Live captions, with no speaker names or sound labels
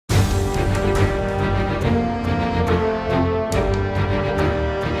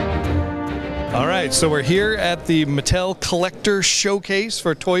right, so we're here at the Mattel Collector Showcase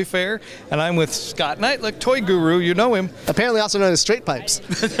for Toy Fair, and I'm with Scott Neitlich, toy guru. You know him. Apparently also known as Straight Pipes.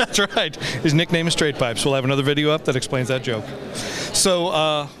 That's right. His nickname is Straight Pipes. We'll have another video up that explains that joke.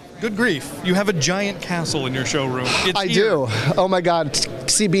 So, good grief. You have a giant castle in your showroom. I do. Oh my God.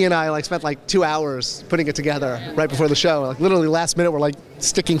 CB and I spent like 2 hours putting it together right before the show. Like literally last minute we're like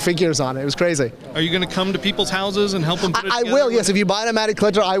sticking figures on it. It was crazy. Are you going to come to people's houses and help them put it together? I will, yes. If you buy an Mattel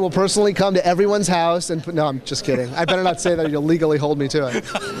Collector, I will personally come to everyone's house and put, no, I'm just kidding. I better not say that or you'll legally hold me to it.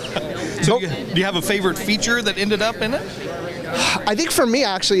 So do you have a favorite feature that ended up in it? I think for me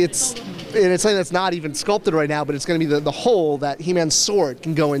actually it's something that's not even sculpted right now, but it's going to be the hole that He-Man's sword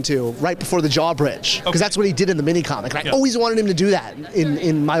can go into right before the jaw bridge, because that's what he did in the mini comic. And I always wanted him to do that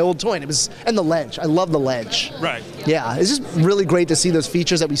in my old toy. And the ledge. I love the ledge. Right. Yeah, it's just really great to see those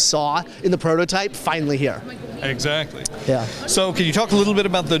features that we saw in the prototype finally here. Exactly. Yeah. So can you talk a little bit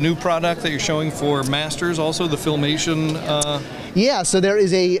about the new product that you're showing for Masters, also the Filmation? Yeah, so there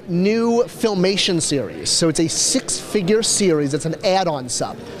is a new Filmation series. So it's a 6-figure series. It's an add-on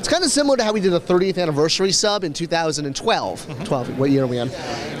sub. It's kind of similar to how we did the 30th anniversary sub in 2012. What year are we on?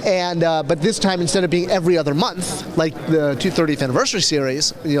 And but this time, instead of being every other month, like the 30th anniversary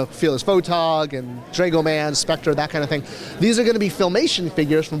series, you know, Fearless Photog and Drago Man, Spectre, that kind of thing, these are going to be Filmation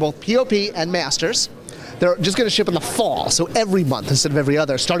figures from both POP and Masters. They're just going to ship in the fall, so every month instead of every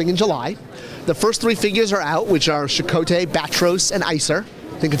other, starting in July. The first 3 figures are out, which are Chakotay, Batros, and Icer.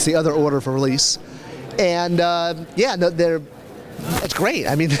 I think it's the other order for release. And yeah, it's great.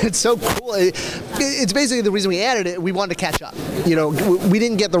 I mean, it's so cool. It's basically the reason we added it. We wanted to catch up. You know, we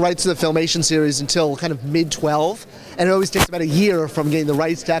didn't get the rights to the Filmation series until kind of mid-12, and it always takes about a year from getting the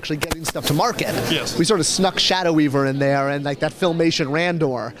rights to actually getting stuff to market. Yes. We sort of snuck Shadow Weaver in there and like that Filmation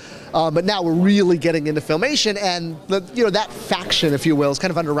Randor, but now we're really getting into Filmation, and that faction, if you will, is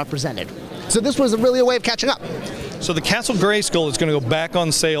kind of underrepresented. So this was really a way of catching up. So the Castle Grayskull is going to go back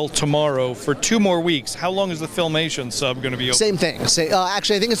on sale tomorrow for 2 more weeks. How long is the Filmation sub going to be open? Same thing.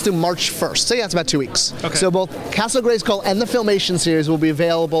 Actually, I think it's through March 1st. So yeah, it's about 2 weeks. Okay. So both Castle Grayskull and the Filmation series will be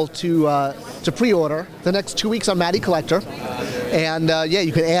available to pre-order the next 2 weeks on Mattel Collector. And yeah,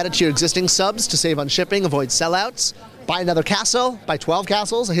 you can add it to your existing subs to save on shipping, avoid sellouts. Buy another castle, buy 12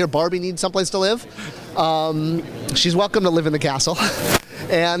 castles. I hear Barbie needs someplace to live. She's welcome to live in the castle.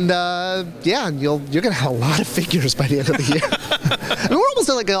 And yeah, you're gonna have a lot of figures by the end of the year. We're almost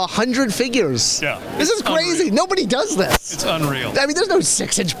at like 100 figures. Yeah, this is crazy. Unreal. Nobody does this. It's unreal. I mean, there's no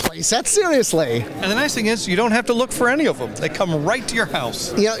 6-inch playsets, seriously. And the nice thing is, you don't have to look for any of them. They come right to your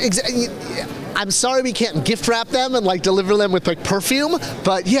house. You know, I'm sorry we can't gift wrap them and like deliver them with like perfume,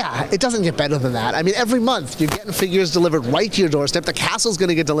 but yeah, it doesn't get better than that. I mean, every month you're getting figures delivered right to your doorstep. The castle's going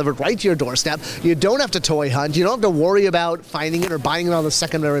to get delivered right to your doorstep. You don't have to toy hunt. You don't have to worry about finding it or buying it on the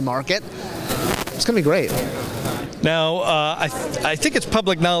secondary market. It's going to be great. Now, I think it's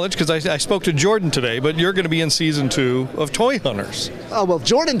public knowledge because I spoke to Jordan today, but you're going to be in season 2 of Toy Hunters. Oh, well,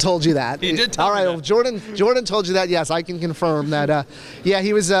 Jordan told you that. He did tell me All right, that. Well, Jordan told you that. Yes, I can confirm that. Yeah,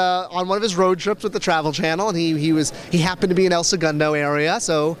 he was on one of his road trips with the Travel Channel, and he happened to be in El Segundo area,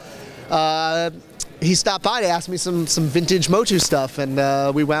 so he stopped by to ask me some vintage Motu stuff,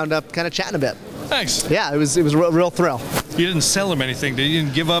 and we wound up kind of chatting a bit. Nice. Yeah, it was a real thrill. You didn't sell him anything, did you? You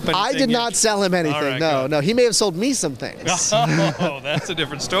didn't give up anything? I did not sell him anything. Right, no, good. no. He may have sold me some things. Oh, that's a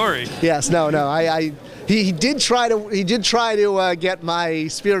different story. Yes, no. He did try to get my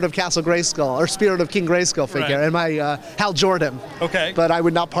Spirit of Castle Grayskull or Spirit of King Grayskull figure and my Hal Jordan. Okay. But I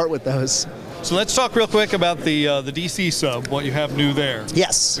would not part with those. So let's talk real quick about the DC sub, what you have new there.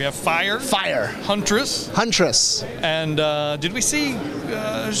 Yes. We have Fire. Huntress. And did we see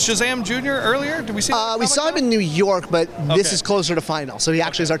Shazam Jr. earlier? Did we see we saw him in New York, but this is closer to final, so he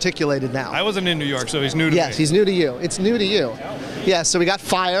actually is articulated now. I wasn't in New York, so he's new to me. Yes, he's new to you. It's new to you. Yeah, so we got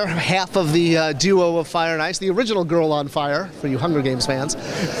Fire, half of the duo of Fire and Ice, the original Girl on Fire, for you Hunger Games fans.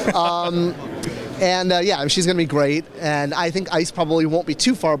 And yeah, she's going to be great, and I think Ice probably won't be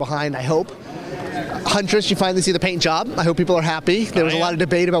too far behind, I hope. Huntress, you finally see the paint job. I hope people are happy. There was a lot of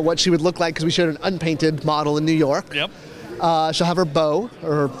debate about what she would look like because we showed an unpainted model in New York. Yep. She'll have her bow,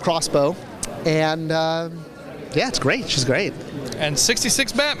 or her crossbow, and yeah, it's great. She's great. And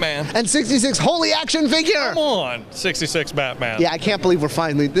 66 Batman. And 66 Holy Action Figure! Come on, 66 Batman. Yeah, I can't believe we're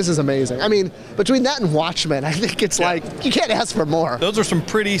finally, this is amazing. I mean, between that and Watchmen, I think it's like, you can't ask for more. Those are some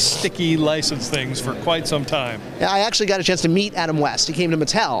pretty sticky license things for quite some time. Yeah, I actually got a chance to meet Adam West. He came to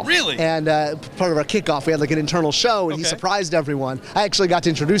Mattel. Really? And part of our kickoff, we had like an internal show, and he surprised everyone. I actually got to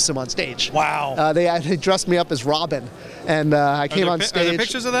introduce him on stage. Wow. They dressed me up as Robin, and I came on stage. Are there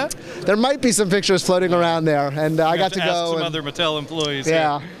pictures of that? There might be some pictures floating around there, and I got to go. Some other Mattel Mattel employees.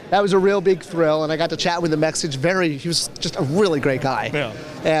 Yeah, here. that was a real big thrill, and I got to chat with him. He was just a really great guy. Yeah.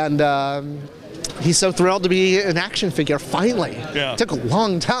 And he's so thrilled to be an action figure, finally. Yeah. It took a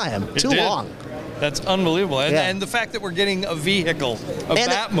long time, too long. That's unbelievable. And, Yeah. and the fact that we're getting a vehicle, a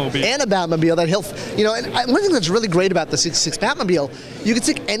Batmobile. And a Batmobile that one thing that's really great about the 66 Batmobile, you can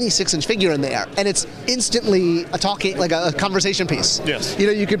stick any 6-inch figure in there, and it's instantly a conversation piece. Yes.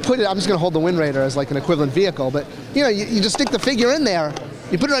 You could put it, I'm just going to hold the Wind Raider as like an equivalent vehicle, but you just stick the figure in there,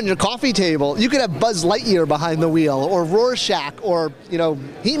 you put it on your coffee table, you could have Buzz Lightyear behind the wheel, or Rorschach, or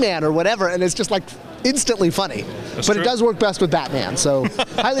He-Man, or whatever, and it's just like instantly funny. That's but true. it does work best with Batman, so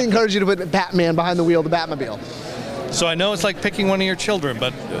highly encourage you to put Batman behind the wheel of the Batmobile. So I know it's like picking one of your children,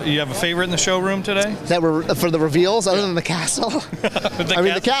 but you have a favorite in the showroom today? That were for the reveals, other than the castle.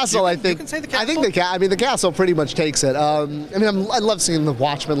 The castle. I think. You can say the castle. I think the castle pretty much takes it. I love seeing the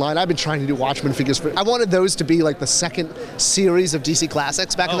Watchmen line. I've been trying to do Watchmen figures I wanted those to be like the second series of DC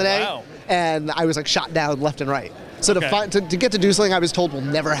Classics back in the day, wow. and I was like shot down left and right. So Okay. to get to do something I was told will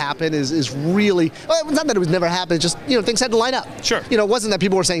never happen is really, well, it's not that it was never happen, it's just, things had to line up. Sure. It wasn't that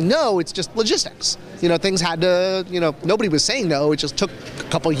people were saying no, it's just logistics. Things had to, nobody was saying no, it just took a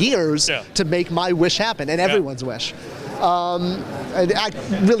couple years to make my wish happen, and everyone's wish. I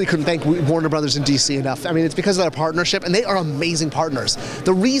really couldn't thank Warner Brothers and DC enough. It's because of their partnership, and they are amazing partners.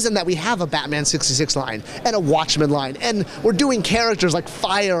 The reason that we have a Batman 66 line and a Watchmen line, and we're doing characters like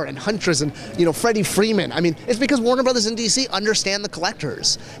Fire and Huntress and Freddie Freeman. It's because Warner Brothers and DC understand the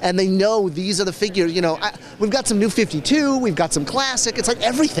collectors, and they know these are the figures. We've got some new 52, we've got some classic. It's like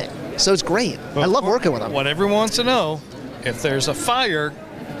everything, so it's great. I love working with them. What everyone wants to know, if there's a fire,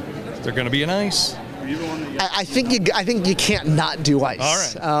 they're going to be an ice. I think you can't not do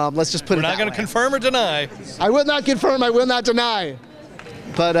ice. All right. Let's just put We're it not going to confirm or deny. I will not confirm. I will not deny.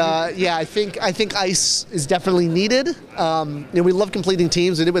 But I think ice is definitely needed. We love completing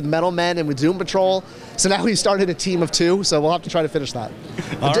teams. We did with Metal Men and with Doom Patrol. So now we started a team of 2. So we'll have to try to finish that.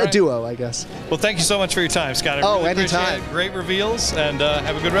 A duo, I guess. Well, thank you so much for your time, Scott. I really anytime. appreciate it. Great reveals, and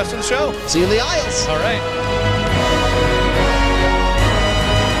have a good rest of the show. See you in the aisles. All right.